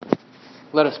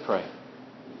Let us pray.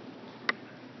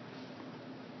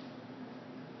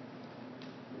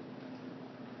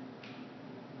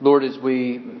 Lord, as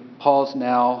we pause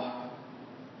now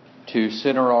to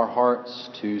center our hearts,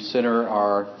 to center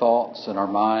our thoughts and our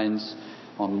minds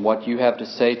on what you have to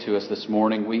say to us this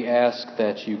morning, we ask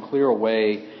that you clear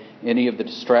away any of the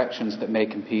distractions that may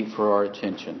compete for our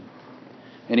attention.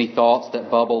 Any thoughts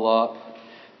that bubble up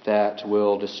that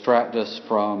will distract us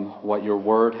from what your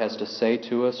word has to say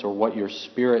to us or what your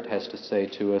Spirit has to say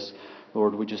to us,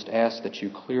 Lord, we just ask that you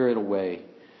clear it away.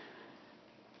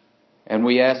 And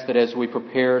we ask that as we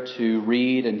prepare to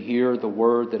read and hear the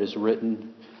word that is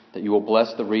written, that you will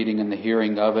bless the reading and the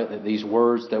hearing of it, that these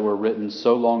words that were written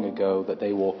so long ago, that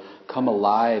they will come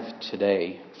alive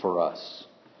today for us,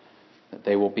 that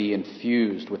they will be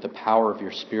infused with the power of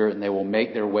your Spirit and they will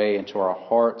make their way into our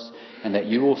hearts, and that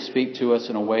you will speak to us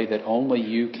in a way that only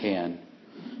you can.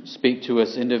 Speak to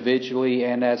us individually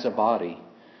and as a body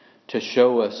to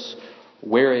show us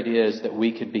where it is that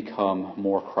we could become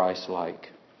more Christ-like.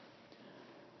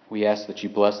 We ask that you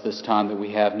bless this time that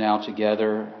we have now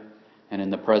together and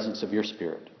in the presence of your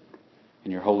Spirit.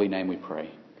 In your holy name we pray.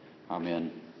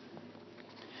 Amen.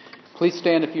 Please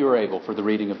stand if you are able for the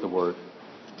reading of the word.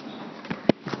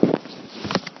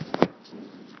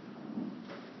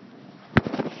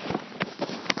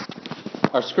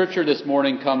 Our scripture this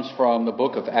morning comes from the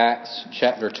book of Acts,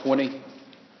 chapter 20,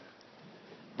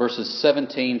 verses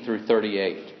 17 through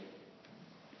 38.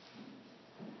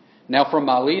 Now from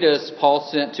Miletus, Paul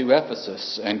sent to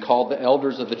Ephesus and called the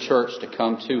elders of the church to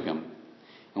come to him.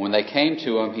 And when they came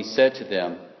to him, he said to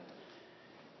them,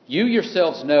 "You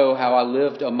yourselves know how I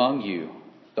lived among you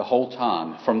the whole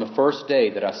time, from the first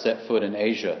day that I set foot in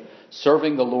Asia,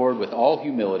 serving the Lord with all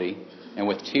humility and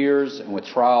with tears and with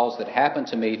trials that happened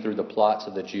to me through the plots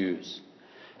of the Jews.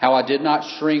 How I did not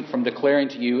shrink from declaring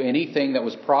to you anything that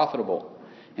was profitable,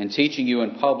 and teaching you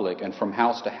in public and from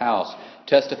house to house,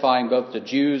 testifying both to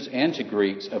Jews and to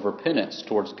Greeks of repentance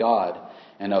towards God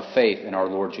and of faith in our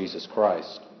Lord Jesus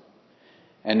Christ.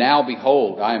 And now,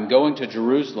 behold, I am going to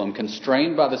Jerusalem,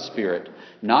 constrained by the Spirit,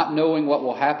 not knowing what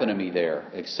will happen to me there,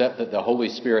 except that the Holy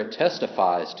Spirit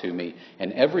testifies to me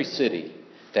in every city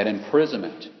that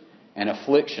imprisonment and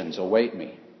afflictions await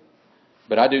me.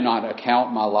 But I do not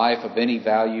account my life of any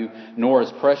value, nor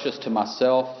as precious to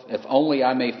myself, if only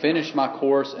I may finish my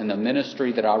course in the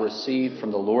ministry that I received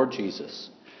from the Lord Jesus,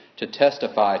 to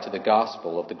testify to the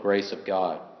gospel of the grace of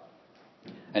God.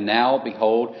 And now,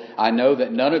 behold, I know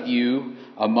that none of you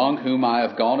among whom I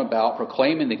have gone about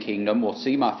proclaiming the kingdom will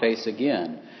see my face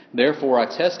again. Therefore I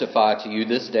testify to you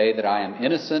this day that I am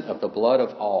innocent of the blood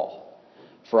of all.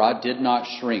 For I did not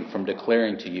shrink from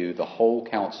declaring to you the whole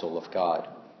counsel of God.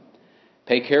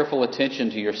 Pay careful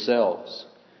attention to yourselves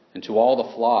and to all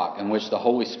the flock in which the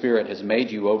Holy Spirit has made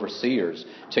you overseers,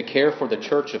 to care for the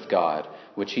church of God,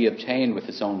 which he obtained with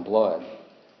his own blood.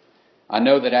 I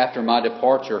know that after my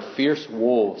departure, fierce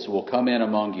wolves will come in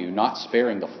among you, not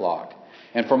sparing the flock.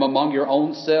 And from among your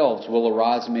own selves will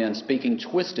arise men speaking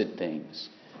twisted things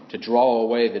to draw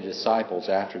away the disciples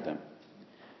after them.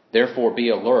 Therefore be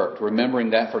alert, remembering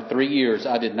that for 3 years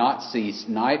I did not cease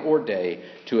night or day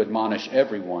to admonish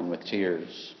everyone with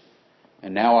tears.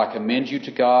 And now I commend you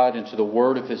to God and to the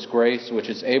word of his grace, which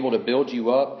is able to build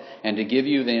you up and to give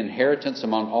you the inheritance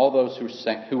among all those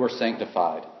who are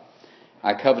sanctified.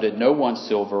 I coveted no one's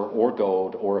silver or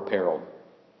gold or apparel.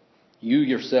 You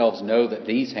yourselves know that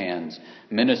these hands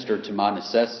ministered to my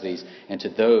necessities and to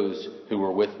those who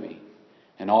were with me.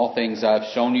 In all things I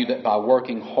have shown you that by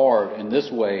working hard in this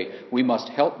way we must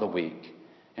help the weak.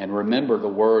 And remember the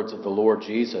words of the Lord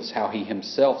Jesus, how he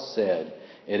himself said,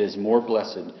 "It is more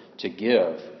blessed to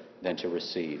give than to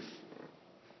receive."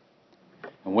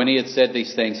 And when he had said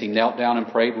these things, he knelt down and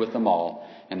prayed with them all.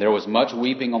 And there was much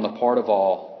weeping on the part of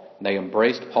all. They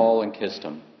embraced Paul and kissed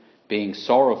him, being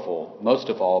sorrowful, most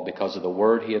of all, because of the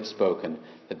word he had spoken,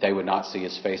 that they would not see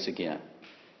his face again.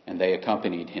 And they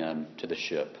accompanied him to the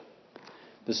ship.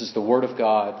 This is the word of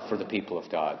God for the people of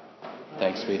God.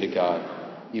 Thanks be to God.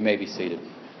 You may be seated.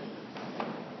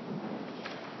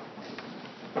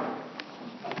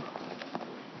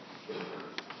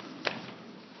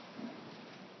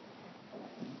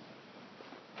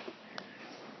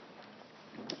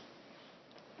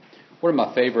 One of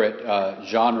my favorite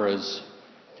genres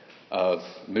of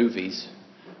movies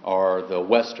are the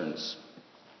westerns,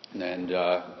 and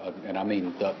I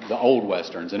mean the old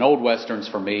westerns. And old westerns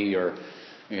for me are,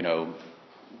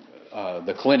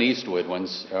 the Clint Eastwood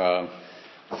ones,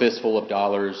 Fistful of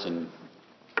Dollars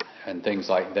and things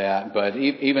like that. But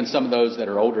even some of those that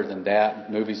are older than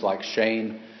that, movies like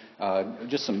Shane,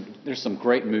 there's some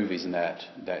great movies in that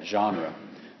genre.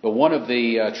 But one of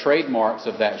the trademarks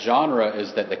of that genre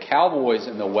is that the cowboys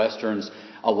in the westerns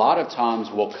a lot of times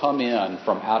will come in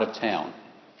from out of town.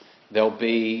 There'll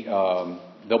be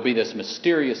this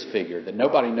mysterious figure that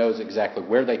nobody knows exactly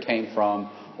where they came from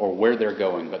or where they're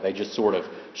going, but they just sort of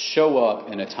show up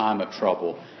in a time of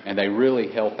trouble, and they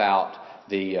really help out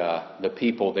the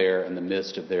people there in the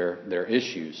midst of their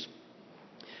issues.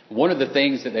 One of the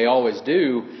things that they always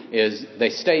do is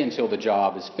they stay until the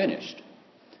job is finished.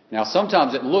 Now,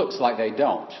 sometimes it looks like they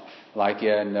don't, like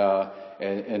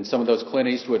in some of those Clint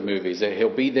Eastwood movies.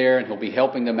 He'll be there and he'll be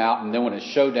helping them out, and then when it's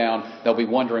showdown, they'll be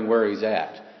wondering where he's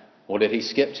at. Well, did he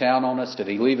skip town on us? Did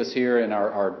he leave us here in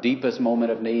our deepest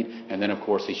moment of need? And then, of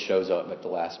course, he shows up at the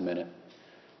last minute.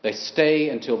 They stay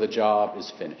until the job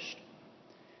is finished.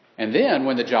 And then,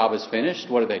 when the job is finished,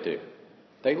 what do?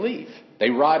 They leave.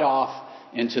 They ride off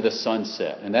into the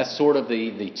sunset. And that's sort of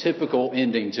the typical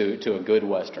ending to a good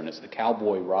Western, as the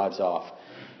cowboy rides off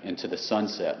into the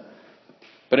sunset.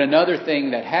 But another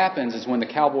thing that happens is when the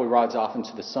cowboy rides off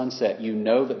into the sunset, you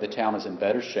know that the town is in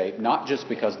better shape, not just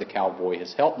because the cowboy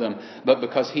has helped them, but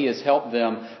because he has helped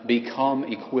them become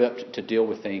equipped to deal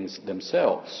with things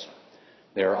themselves.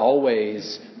 There are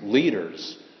always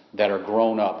leaders that are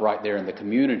grown up right there in the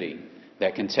community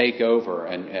that can take over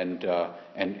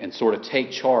and sort of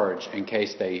take charge in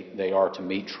case they are to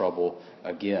meet trouble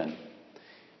again.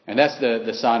 And that's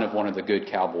the sign of one of the good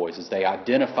cowboys, is they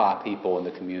identify people in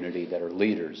the community that are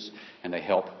leaders, and they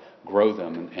help grow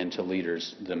them into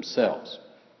leaders themselves.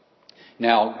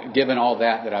 Now, given all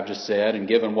that I've just said, and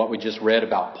given what we just read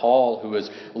about Paul, who is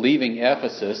leaving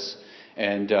Ephesus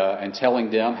and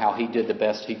telling them how he did the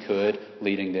best he could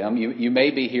leading them, you may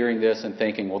be hearing this and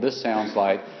thinking, well, this sounds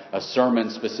like a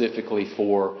sermon specifically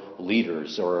for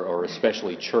leaders, or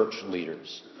especially church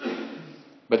leaders.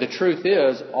 But the truth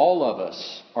is, all of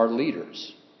us are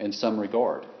leaders in some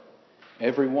regard.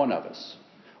 Every one of us.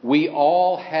 We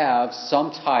all have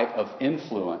some type of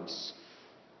influence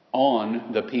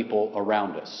on the people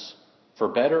around us, for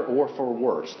better or for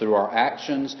worse, through our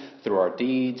actions, through our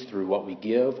deeds, through what we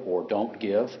give or don't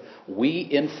give. We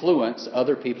influence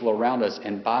other people around us,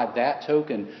 and by that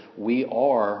token, we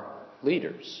are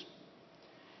leaders.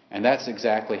 And that's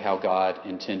exactly how God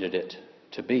intended it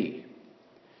to be.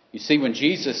 You see, when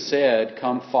Jesus said,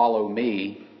 "Come follow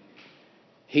me,"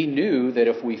 he knew that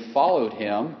if we followed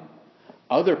him,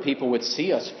 other people would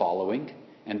see us following,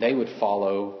 and they would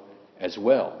follow as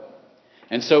well.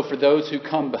 And so for those who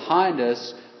come behind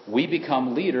us, we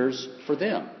become leaders for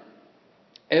them.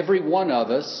 Every one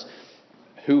of us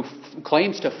who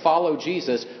claims to follow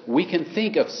Jesus, we can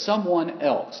think of someone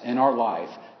else in our life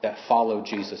that followed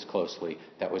Jesus closely,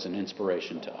 that was an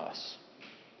inspiration to us.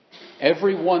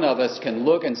 Every one of us can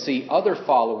look and see other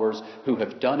followers who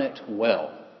have done it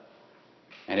well.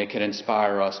 And it can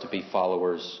inspire us to be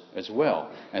followers as well.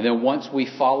 And then when we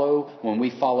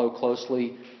follow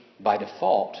closely, by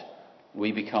default,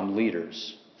 we become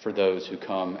leaders for those who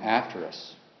come after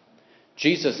us.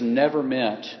 Jesus never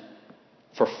meant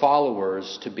for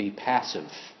followers to be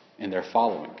passive in their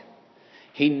following.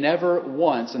 He never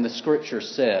once in the Scripture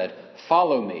said,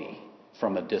 "Follow me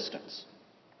from a distance,"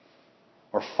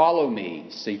 or "Follow me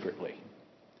secretly."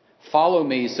 Follow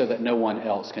me so that no one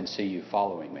else can see you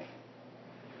following me.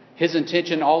 His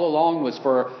intention all along was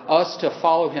for us to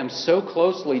follow him so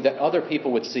closely that other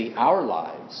people would see our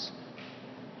lives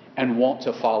and want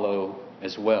to follow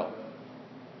as well.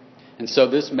 And so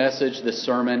this message, this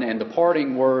sermon, and the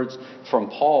parting words from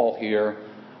Paul here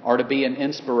are to be an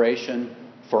inspiration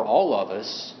for all of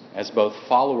us as both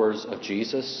followers of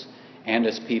Jesus and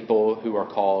as people who are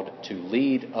called to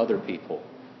lead other people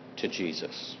to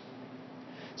Jesus.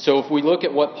 So if we look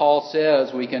at what Paul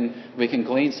says, we can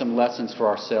glean some lessons for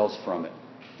ourselves from it.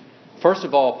 First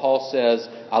of all, Paul says,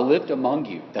 "I lived among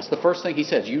you." That's the first thing he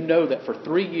says. You know that for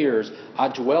 3 years I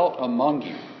dwelt among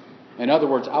you. In other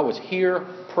words, I was here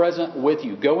present with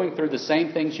you, going through the same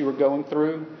things you were going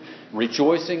through,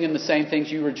 rejoicing in the same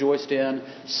things you rejoiced in,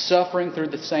 suffering through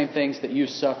the same things that you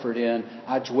suffered in.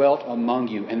 I dwelt among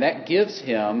you. And that gives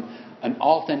him an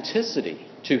authenticity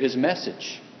to his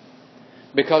message.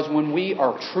 Because when we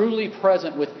are truly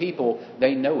present with people,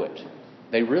 they know it.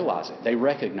 They realize it. They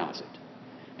recognize it.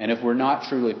 And if we're not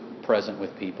truly present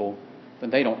with people,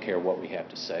 then they don't care what we have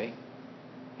to say.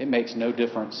 It makes no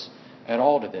difference at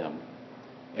all to them.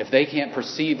 If they can't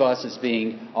perceive us as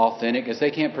being authentic, as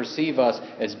they can't perceive us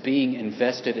as being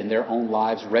invested in their own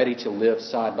lives, ready to live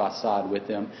side by side with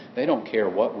them, they don't care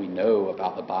what we know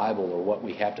about the Bible or what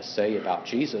we have to say about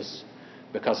Jesus,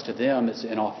 because to them it's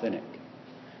inauthentic.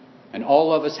 And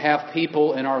all of us have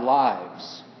people in our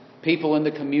lives, people in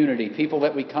the community, people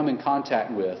that we come in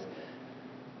contact with,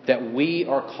 that we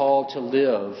are called to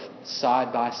live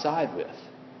side by side with,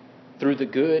 through the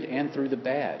good and through the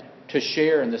bad, to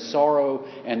share in the sorrow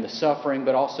and the suffering,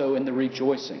 but also in the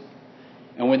rejoicing.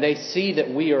 And when they see that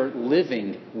we are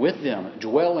living with them,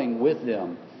 dwelling with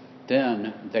them,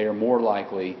 then they are more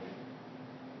likely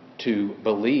to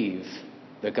believe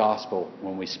the gospel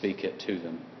when we speak it to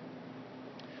them.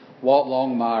 Walt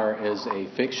Longmire is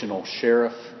a fictional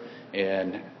sheriff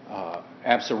in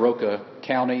Absaroka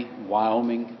County,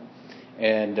 Wyoming.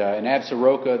 And in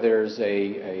Absaroka, there's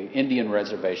a Indian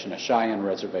reservation, a Cheyenne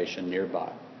reservation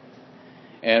nearby.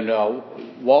 And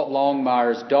Walt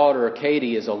Longmire's daughter,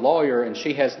 Katie, is a lawyer, and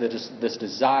she has this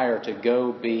desire to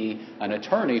go be an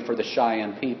attorney for the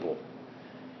Cheyenne people.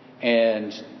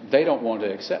 And they don't want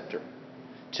to accept her.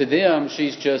 To them,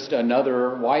 she's just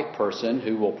another white person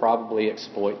who will probably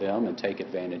exploit them and take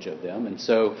advantage of them. And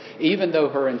so, even though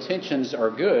her intentions are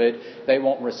good, they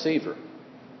won't receive her.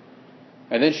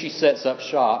 And then she sets up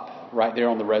shop right there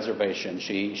on the reservation.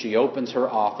 She opens her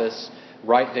office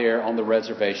right there on the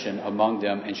reservation among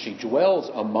them, and she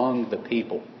dwells among the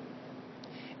people.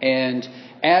 And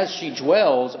as she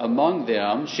dwells among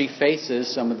them, she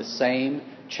faces some of the same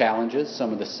challenges,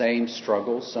 some of the same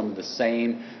struggles, some of the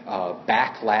same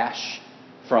backlash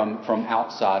from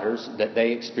outsiders that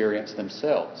they experience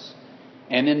themselves.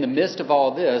 And in the midst of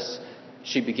all this,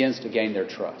 she begins to gain their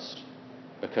trust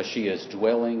because she is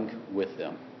dwelling with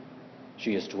them.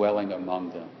 She is dwelling among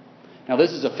them. Now,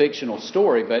 this is a fictional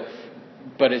story,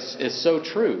 but it's so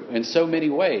true in so many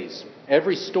ways.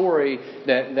 Every story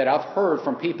that I've heard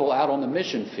from people out on the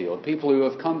mission field, people who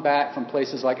have come back from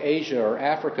places like Asia or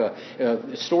Africa,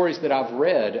 stories that I've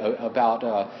read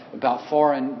about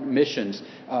foreign missions,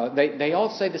 they all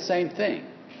say the same thing.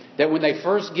 That when they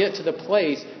first get to the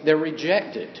place, they're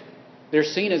rejected. They're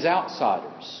seen as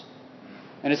outsiders.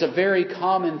 And it's a very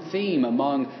common theme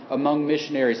among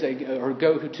missionaries. They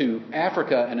go to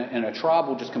Africa and a tribe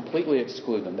will just completely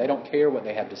exclude them. They don't care what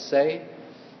they have to say.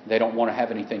 They don't want to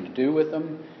have anything to do with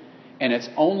them. And it's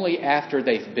only after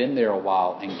they've been there a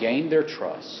while and gained their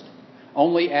trust,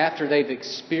 only after they've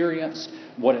experienced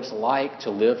what it's like to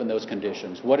live in those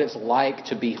conditions, what it's like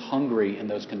to be hungry in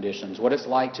those conditions, what it's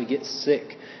like to get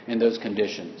sick in those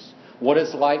conditions, what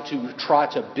it's like to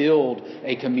try to build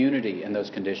a community in those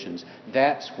conditions,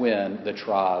 that's when the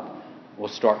tribe will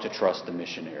start to trust the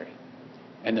missionary.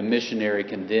 And the missionary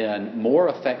can then more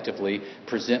effectively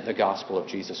present the gospel of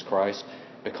Jesus Christ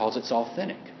because it's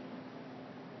authentic.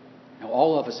 Now,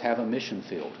 all of us have a mission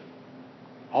field.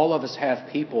 All of us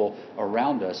have people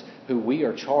around us who we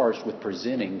are charged with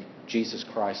presenting Jesus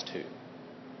Christ to.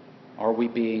 Are we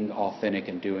being authentic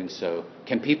in doing so?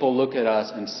 Can people look at us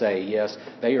and say, yes,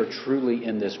 they are truly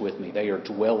in this with me. They are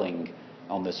dwelling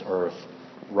on this earth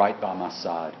right by my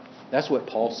side. That's what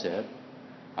Paul said.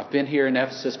 I've been here in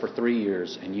Ephesus for 3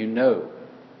 years, and you know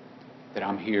that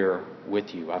I'm here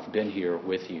with you. I've been here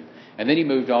with you. And then he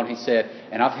moved on. He said,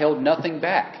 and I've held nothing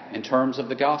back in terms of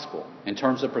the gospel, in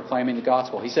terms of proclaiming the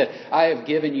gospel. He said, I have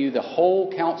given you the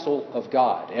whole counsel of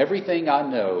God. Everything I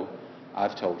know,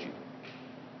 I've told you.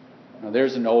 Now,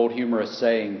 there's an old humorous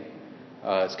saying,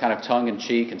 it's kind of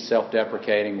tongue-in-cheek and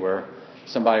self-deprecating, where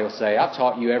somebody will say, I've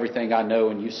taught you everything I know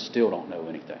and you still don't know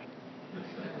anything.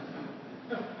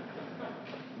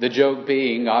 The joke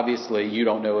being, obviously, you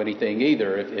don't know anything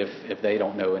either if they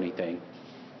don't know anything.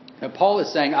 And Paul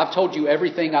is saying, I've told you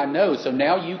everything I know, so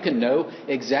now you can know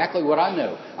exactly what I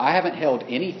know. I haven't held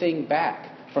anything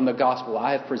back from the gospel.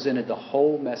 I have presented the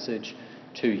whole message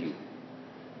to you.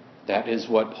 That is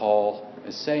what Paul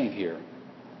is saying here.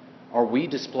 Are we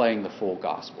displaying the full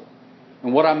gospel?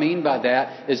 And what I mean by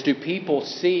that is, do people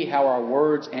see how our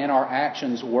words and our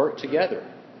actions work together?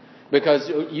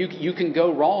 Because you can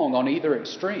go wrong on either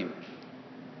extreme.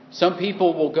 Some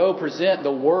people will go present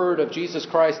the word of Jesus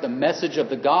Christ, the message of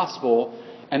the gospel,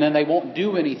 and then they won't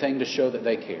do anything to show that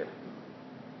they care.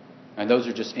 And those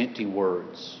are just empty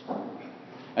words.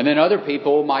 And then other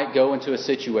people might go into a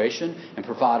situation and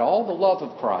provide all the love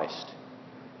of Christ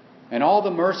and all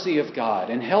the mercy of God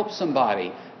and help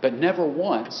somebody, but never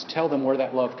once tell them where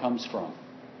that love comes from.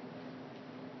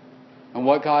 And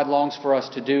what God longs for us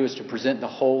to do is to present the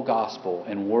whole gospel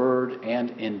in word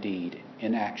and in deed,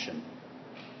 in action.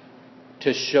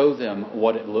 To show them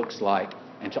what it looks like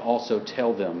and to also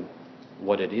tell them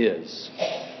what it is.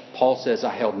 Paul says,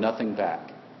 I held nothing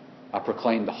back. I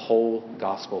proclaimed the whole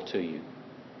gospel to you.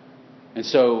 And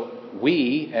so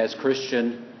we, as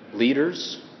Christian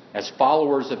leaders, as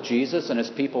followers of Jesus, and as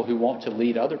people who want to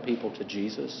lead other people to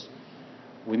Jesus,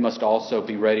 we must also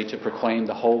be ready to proclaim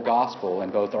the whole gospel in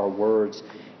both our words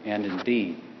and in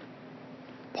deed.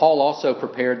 Paul also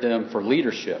prepared them for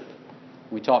leadership.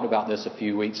 We talked about this a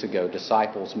few weeks ago,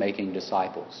 disciples making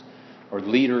disciples, or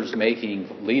leaders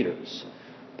making leaders.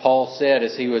 Paul said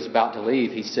as he was about to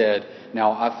leave, he said,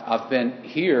 now I've been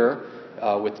here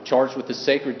charged with the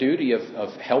sacred duty of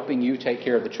helping you take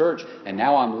care of the church, and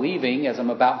now I'm leaving as I'm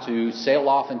about to sail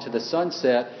off into the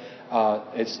sunset.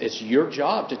 It's your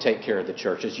job to take care of the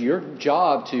church. It's your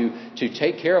job to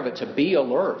take care of it, to be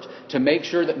alert, to make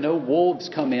sure that no wolves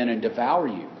come in and devour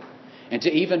you. And to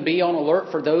even be on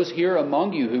alert for those here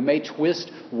among you who may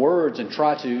twist words and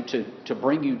try to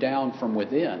bring you down from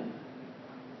within.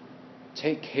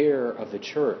 Take care of the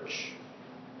church.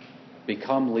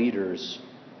 Become leaders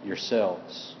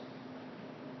yourselves.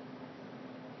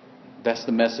 That's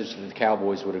the message that the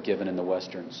Cowboys would have given in the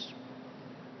Westerns.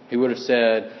 He would have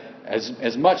said,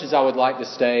 as much as I would like to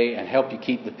stay and help you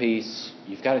keep the peace,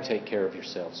 you've got to take care of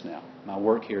yourselves now. My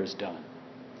work here is done.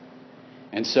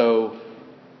 And so,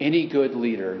 any good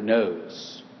leader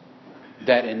knows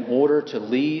that in order to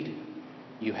lead,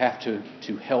 you have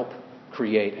to help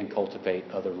create and cultivate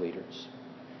other leaders.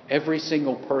 Every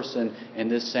single person in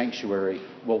this sanctuary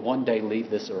will one day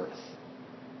leave this earth.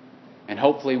 And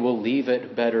hopefully we'll leave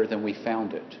it better than we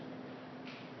found it.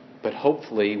 But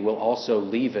hopefully we'll also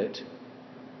leave it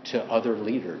to other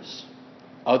leaders,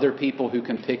 other people who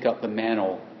can pick up the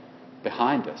mantle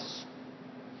behind us.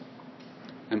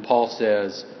 And Paul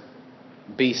says,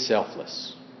 be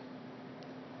selfless.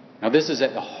 Now this is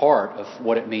at the heart of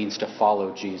what it means to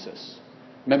follow Jesus.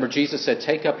 Remember, Jesus said,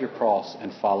 take up your cross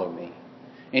and follow me.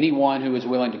 Anyone who is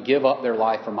willing to give up their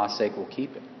life for my sake will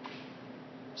keep it.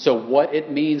 So what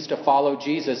it means to follow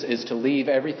Jesus is to leave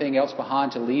everything else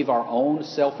behind, to leave our own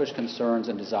selfish concerns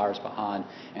and desires behind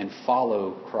and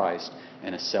follow Christ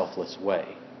in a selfless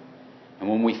way. And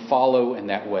when we follow in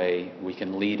that way, we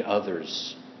can lead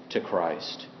others to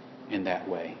Christ in that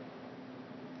way.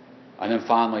 And then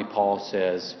finally, Paul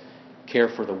says, care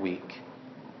for the weak.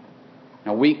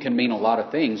 Now, weak can mean a lot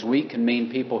of things. Weak can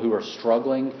mean people who are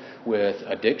struggling with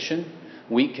addiction.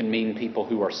 Weak can mean people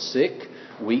who are sick.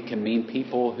 Weak can mean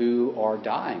people who are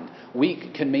dying.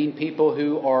 Weak can mean people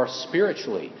who are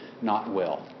spiritually not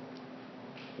well.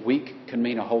 Weak can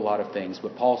mean a whole lot of things.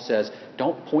 But Paul says,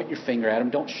 don't point your finger at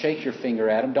them. Don't shake your finger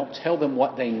at them. Don't tell them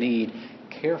what they need.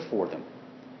 Care for them.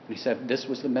 And he said this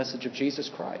was the message of Jesus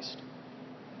Christ.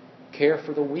 Care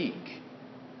for the weak.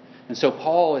 And so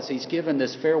Paul, as he's given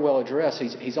this farewell address,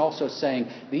 he's also saying,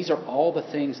 these are all the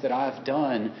things that I've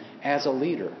done as a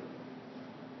leader.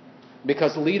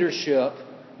 Because leadership,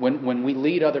 when we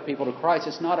lead other people to Christ,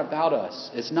 it's not about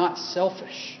us. It's not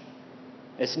selfish.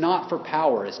 It's not for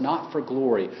power. It's not for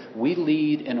glory. We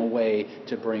lead in a way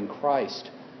to bring Christ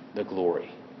the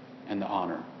glory and the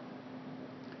honor.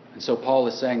 And so Paul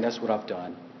is saying, that's what I've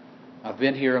done. I've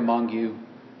been here among you.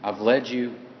 I've led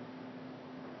you.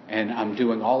 And I'm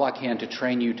doing all I can to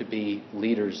train you to be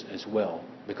leaders as well.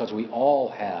 Because we all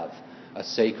have a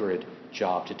sacred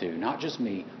job to do. Not just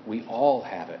me. We all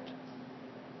have it.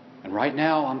 And right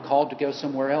now I'm called to go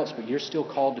somewhere else. But you're still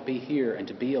called to be here and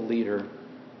to be a leader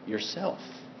yourself.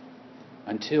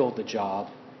 Until the job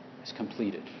is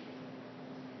completed.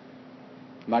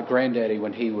 My granddaddy,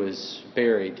 when he was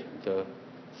buried, the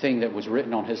thing that was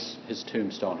written on his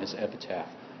tombstone, his epitaph,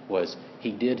 was,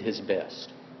 he did his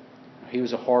best. He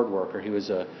was a hard worker. He was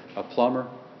a plumber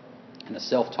and a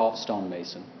self-taught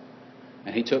stonemason.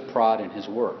 And he took pride in his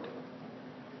work.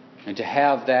 And to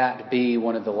have that be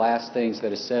one of the last things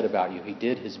that is said about you, he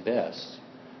did his best,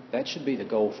 that should be the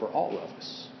goal for all of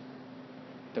us.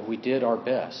 That we did our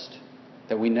best.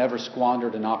 That we never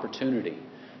squandered an opportunity.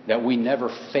 That we never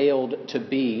failed to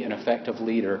be an effective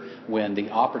leader when the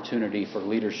opportunity for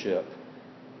leadership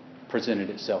presented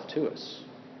itself to us.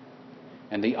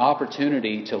 And the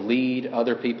opportunity to lead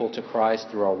other people to Christ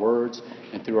through our words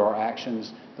and through our actions,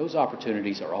 those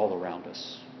opportunities are all around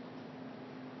us.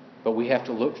 But we have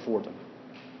to look for them.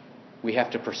 We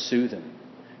have to pursue them.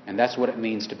 And that's what it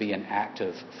means to be an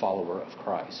active follower of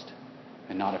Christ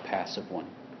and not a passive one.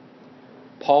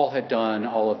 Paul had done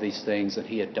all of these things and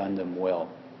he had done them well.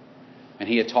 And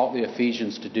he had taught the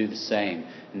Ephesians to do the same.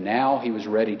 Now he was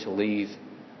ready to leave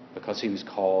because he was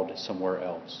called somewhere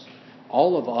else.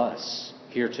 All of us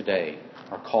here today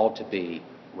are called to be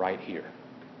right here.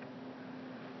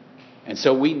 And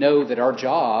so we know that our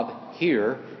job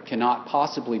here cannot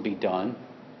possibly be done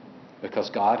because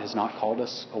God has not called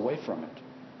us away from it.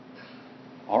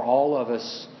 Are all of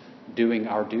us doing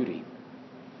our duty?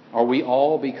 Are we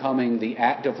all becoming the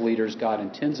active leaders God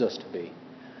intends us to be?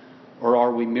 Or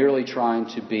are we merely trying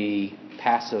to be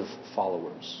passive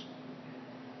followers?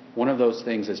 One of those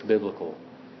things is biblical.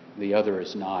 The other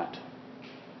is not.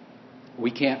 We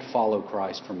can't follow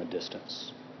Christ from a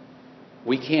distance.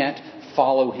 We can't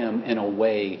follow Him in a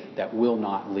way that will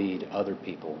not lead other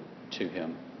people to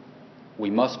Him. We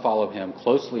must follow Him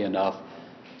closely enough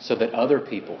so that other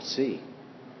people see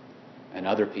and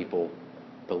other people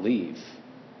believe,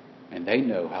 and they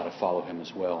know how to follow Him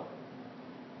as well.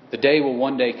 The day will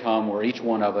one day come where each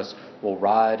one of us will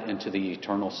ride into the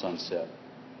eternal sunset.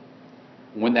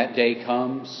 When that day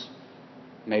comes,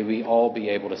 may we all be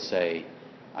able to say,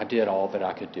 I did all that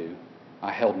I could do.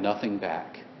 I held nothing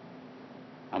back.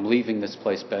 I'm leaving this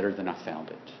place better than I found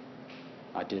it.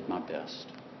 I did my best.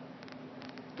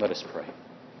 Let us pray.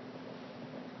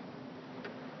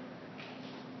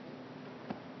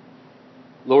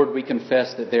 Lord, we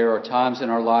confess that there are times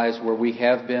in our lives where we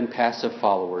have been passive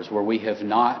followers, where we have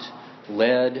not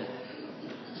led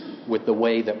with the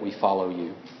way that we follow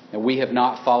you. And we have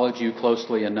not followed you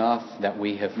closely enough, that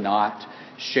we have not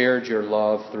shared your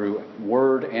love through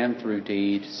word and through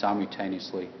deed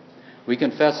simultaneously. We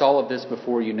confess all of this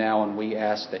before you now, and we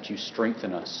ask that you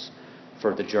strengthen us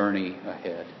for the journey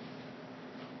ahead.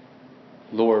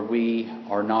 Lord, we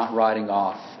are not riding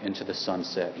off into the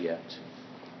sunset yet.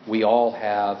 We all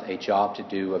have a job to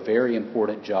do, a very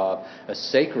important job, a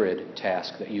sacred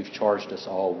task that you've charged us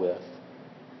all with.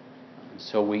 And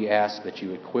so we ask that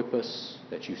you equip us,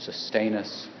 that you sustain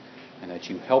us, and that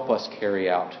you help us carry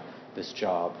out this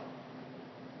job.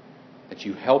 That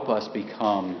you help us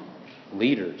become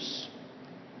leaders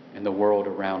in the world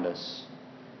around us,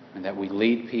 and that we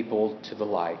lead people to the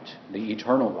light, the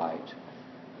eternal light,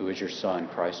 who is your Son,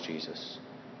 Christ Jesus.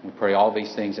 We pray all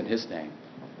these things in His name.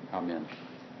 Amen.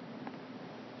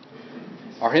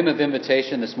 Our hymn of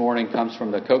invitation this morning comes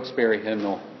from the Cokesbury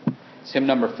hymnal. It's hymn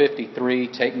number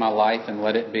 53, Take My Life and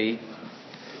Let It Be.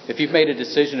 If you've made a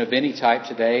decision of any type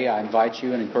today, I invite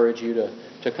you and encourage you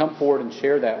to come forward and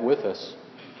share that with us.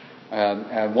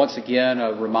 And once again,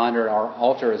 a reminder, our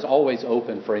altar is always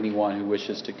open for anyone who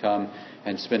wishes to come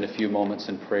and spend a few moments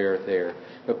in prayer there.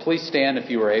 But please stand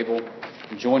if you are able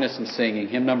and join us in singing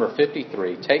hymn number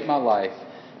 53, Take My Life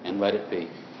and Let It Be.